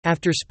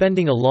After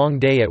spending a long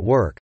day at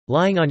work,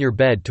 lying on your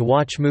bed to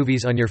watch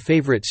movies on your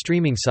favorite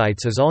streaming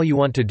sites is all you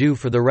want to do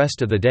for the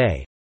rest of the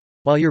day.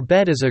 While your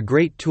bed is a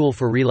great tool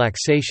for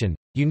relaxation,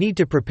 you need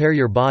to prepare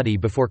your body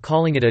before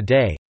calling it a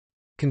day.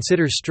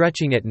 Consider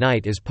stretching at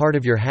night as part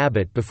of your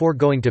habit before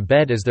going to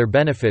bed, as their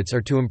benefits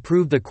are to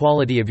improve the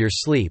quality of your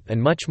sleep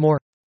and much more.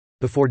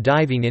 Before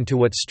diving into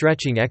what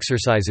stretching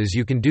exercises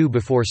you can do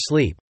before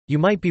sleep, you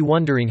might be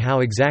wondering how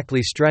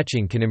exactly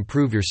stretching can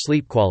improve your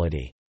sleep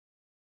quality.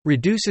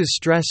 Reduces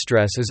stress.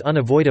 Stress is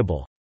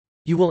unavoidable.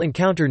 You will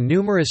encounter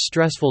numerous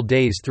stressful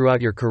days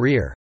throughout your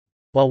career.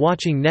 While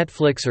watching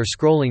Netflix or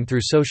scrolling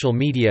through social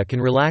media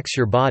can relax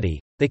your body,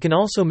 they can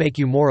also make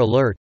you more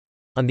alert.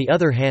 On the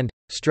other hand,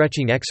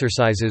 stretching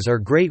exercises are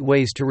great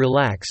ways to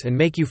relax and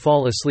make you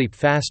fall asleep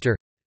faster.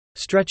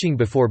 Stretching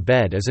before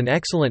bed is an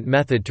excellent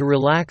method to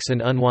relax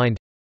and unwind.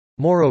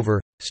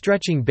 Moreover,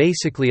 stretching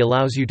basically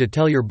allows you to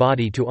tell your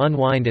body to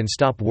unwind and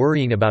stop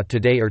worrying about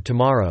today or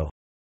tomorrow.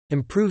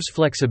 Improves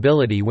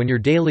flexibility. When your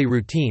daily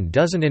routine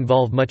doesn't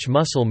involve much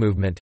muscle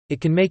movement, it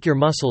can make your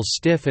muscles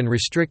stiff and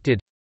restricted.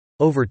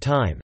 Over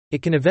time,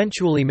 it can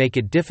eventually make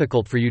it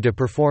difficult for you to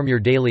perform your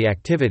daily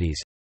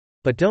activities.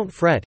 But don't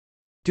fret.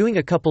 Doing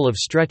a couple of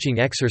stretching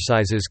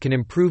exercises can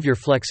improve your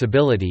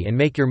flexibility and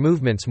make your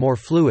movements more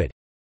fluid.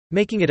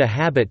 Making it a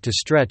habit to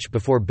stretch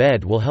before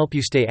bed will help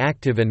you stay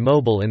active and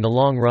mobile in the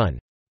long run.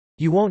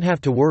 You won't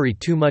have to worry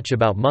too much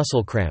about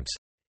muscle cramps.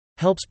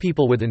 Helps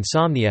people with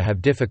insomnia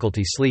have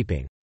difficulty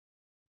sleeping.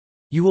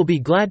 You will be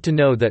glad to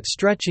know that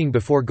stretching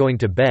before going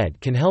to bed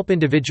can help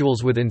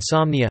individuals with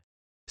insomnia.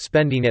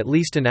 Spending at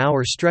least an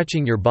hour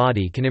stretching your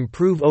body can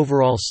improve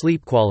overall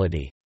sleep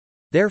quality.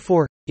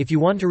 Therefore, if you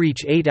want to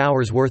reach 8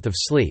 hours worth of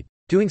sleep,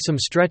 doing some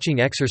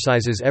stretching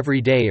exercises every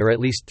day or at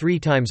least 3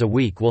 times a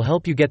week will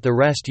help you get the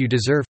rest you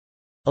deserve.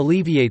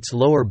 Alleviates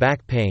lower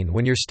back pain.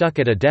 When you're stuck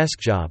at a desk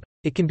job,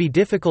 it can be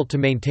difficult to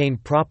maintain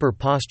proper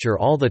posture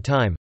all the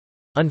time.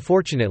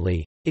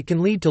 Unfortunately, it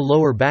can lead to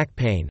lower back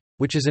pain,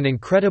 which is an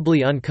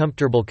incredibly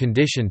uncomfortable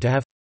condition to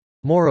have.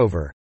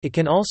 Moreover, it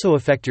can also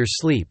affect your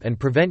sleep and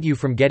prevent you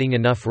from getting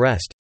enough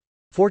rest.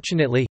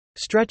 Fortunately,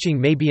 stretching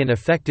may be an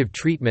effective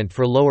treatment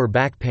for lower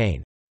back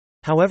pain.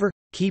 However,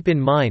 keep in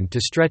mind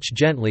to stretch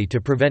gently to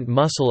prevent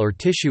muscle or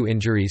tissue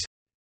injuries.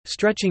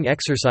 Stretching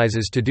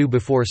exercises to do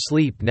before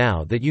sleep.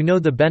 Now that you know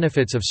the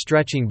benefits of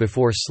stretching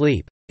before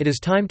sleep, it is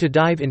time to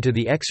dive into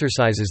the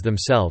exercises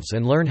themselves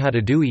and learn how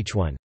to do each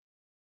one.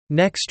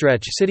 Neck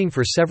stretch. Sitting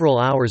for several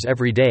hours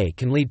every day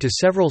can lead to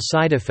several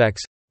side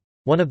effects.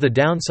 One of the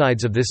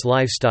downsides of this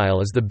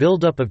lifestyle is the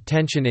buildup of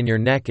tension in your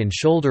neck and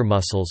shoulder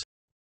muscles.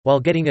 While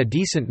getting a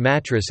decent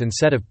mattress and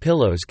set of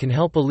pillows can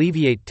help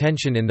alleviate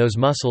tension in those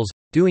muscles,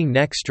 doing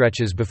neck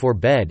stretches before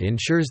bed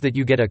ensures that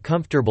you get a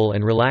comfortable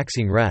and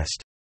relaxing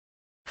rest.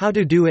 How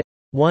to do it?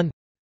 1.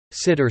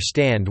 Sit or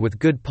stand with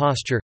good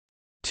posture.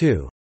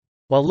 2.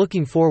 While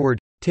looking forward,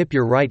 tip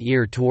your right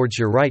ear towards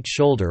your right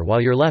shoulder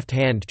while your left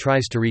hand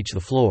tries to reach the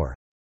floor.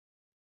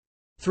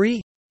 3.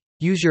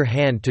 Use your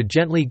hand to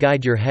gently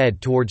guide your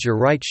head towards your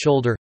right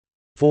shoulder.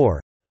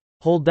 4.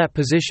 Hold that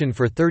position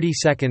for 30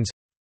 seconds.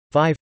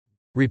 5.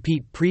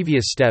 Repeat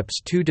previous steps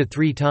 2 to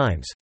 3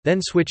 times, then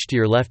switch to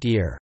your left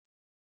ear.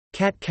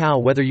 Cat-cow.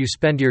 Whether you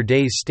spend your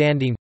days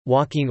standing,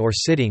 walking or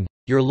sitting,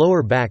 your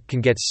lower back can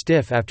get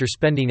stiff after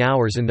spending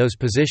hours in those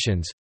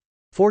positions.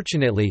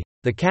 Fortunately,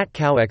 the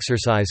cat-cow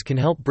exercise can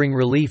help bring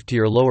relief to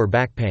your lower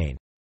back pain.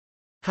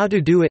 How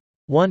to do it?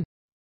 1.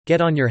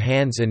 Get on your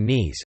hands and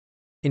knees.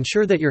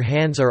 Ensure that your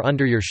hands are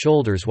under your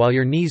shoulders while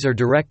your knees are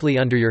directly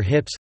under your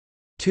hips.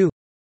 2.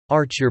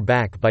 Arch your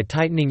back by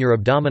tightening your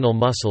abdominal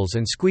muscles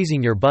and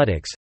squeezing your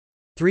buttocks.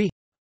 3.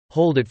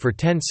 Hold it for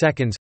 10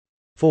 seconds.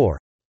 4.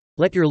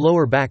 Let your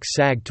lower back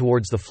sag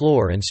towards the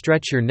floor and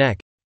stretch your neck.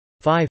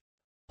 5.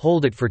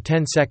 Hold it for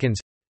 10 seconds.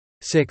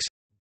 6.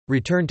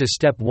 Return to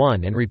step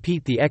 1 and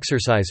repeat the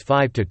exercise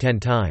 5 to 10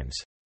 times.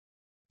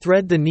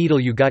 Thread the needle.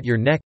 You got your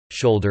neck,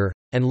 shoulder,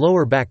 and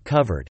lower back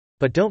covered,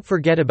 but don't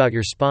forget about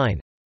your spine.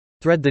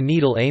 Thread the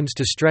needle aims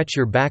to stretch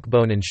your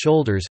backbone and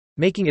shoulders,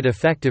 making it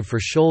effective for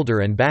shoulder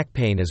and back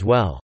pain as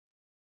well.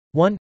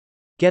 1.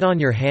 Get on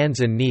your hands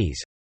and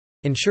knees.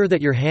 Ensure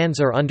that your hands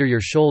are under your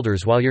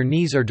shoulders while your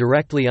knees are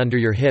directly under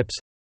your hips.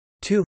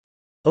 2.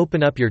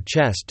 Open up your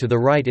chest to the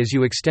right as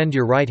you extend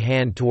your right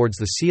hand towards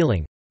the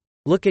ceiling.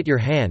 Look at your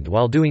hand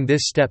while doing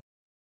this step.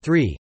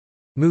 3.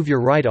 Move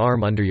your right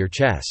arm under your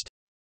chest.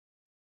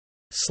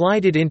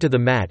 Slide it into the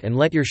mat and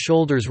let your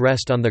shoulders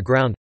rest on the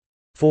ground.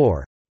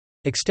 4.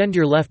 Extend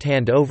your left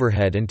hand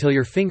overhead until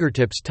your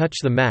fingertips touch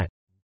the mat.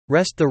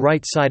 Rest the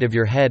right side of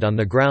your head on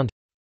the ground.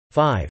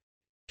 5.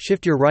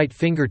 Shift your right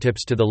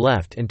fingertips to the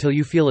left until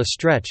you feel a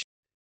stretch.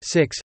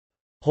 6.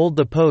 Hold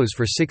the pose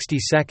for 60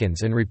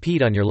 seconds and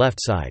repeat on your left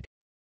side.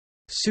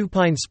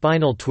 Supine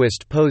spinal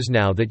twist pose.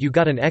 Now that you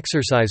got an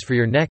exercise for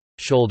your neck,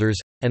 shoulders,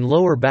 and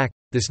lower back,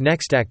 this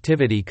next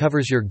activity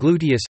covers your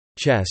gluteus,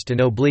 chest and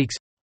obliques.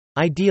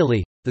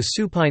 Ideally, the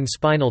supine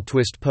spinal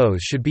twist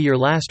pose should be your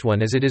last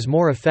one as it is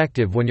more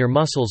effective when your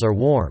muscles are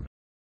warm.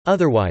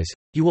 Otherwise,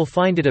 you will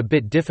find it a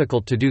bit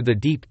difficult to do the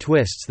deep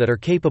twists that are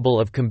capable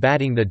of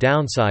combating the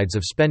downsides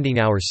of spending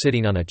hours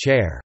sitting on a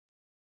chair.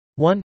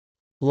 1.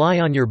 Lie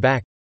on your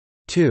back.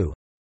 2.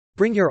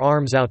 Bring your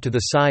arms out to the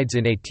sides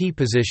in a T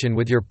position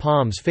with your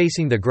palms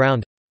facing the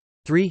ground.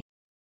 3.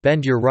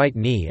 Bend your right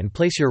knee and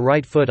place your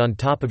right foot on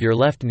top of your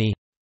left knee.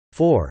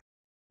 4.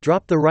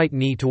 Drop the right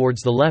knee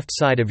towards the left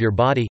side of your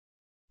body.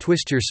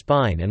 Twist your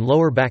spine and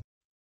lower back.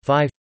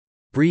 5.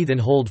 Breathe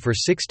and hold for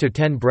 6 to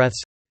 10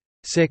 breaths.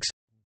 6.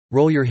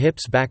 Roll your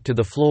hips back to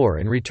the floor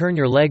and return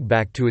your leg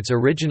back to its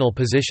original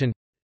position.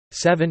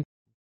 7.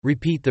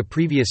 Repeat the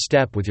previous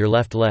step with your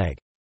left leg.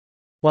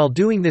 While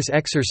doing this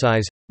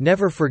exercise,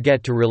 never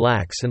forget to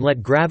relax and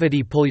let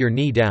gravity pull your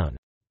knee down.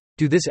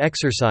 Do this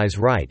exercise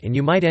right and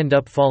you might end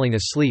up falling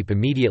asleep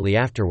immediately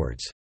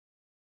afterwards.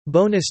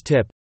 Bonus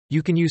tip: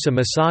 you can use a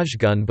massage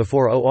gun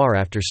before or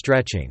after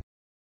stretching.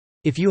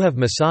 If you have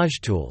massage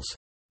tools,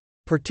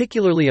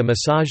 particularly a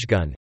massage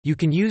gun, you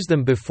can use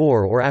them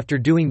before or after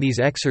doing these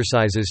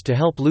exercises to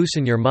help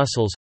loosen your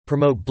muscles,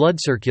 promote blood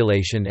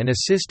circulation and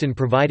assist in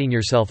providing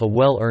yourself a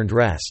well-earned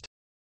rest.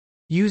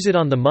 Use it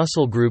on the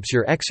muscle groups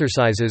your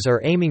exercises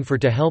are aiming for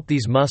to help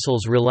these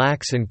muscles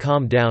relax and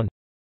calm down.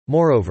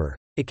 Moreover,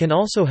 it can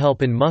also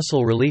help in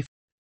muscle relief.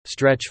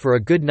 Stretch for a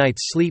good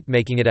night's sleep.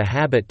 Making it a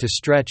habit to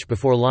stretch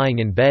before lying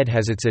in bed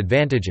has its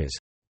advantages.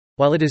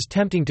 While it is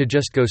tempting to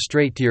just go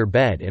straight to your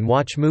bed and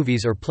watch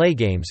movies or play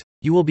games,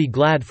 you will be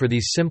glad for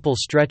these simple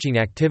stretching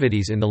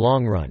activities in the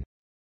long run.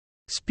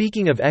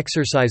 Speaking of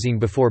exercising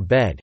before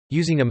bed,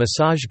 using a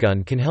massage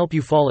gun can help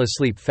you fall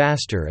asleep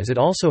faster as it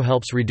also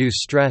helps reduce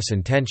stress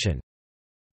and tension.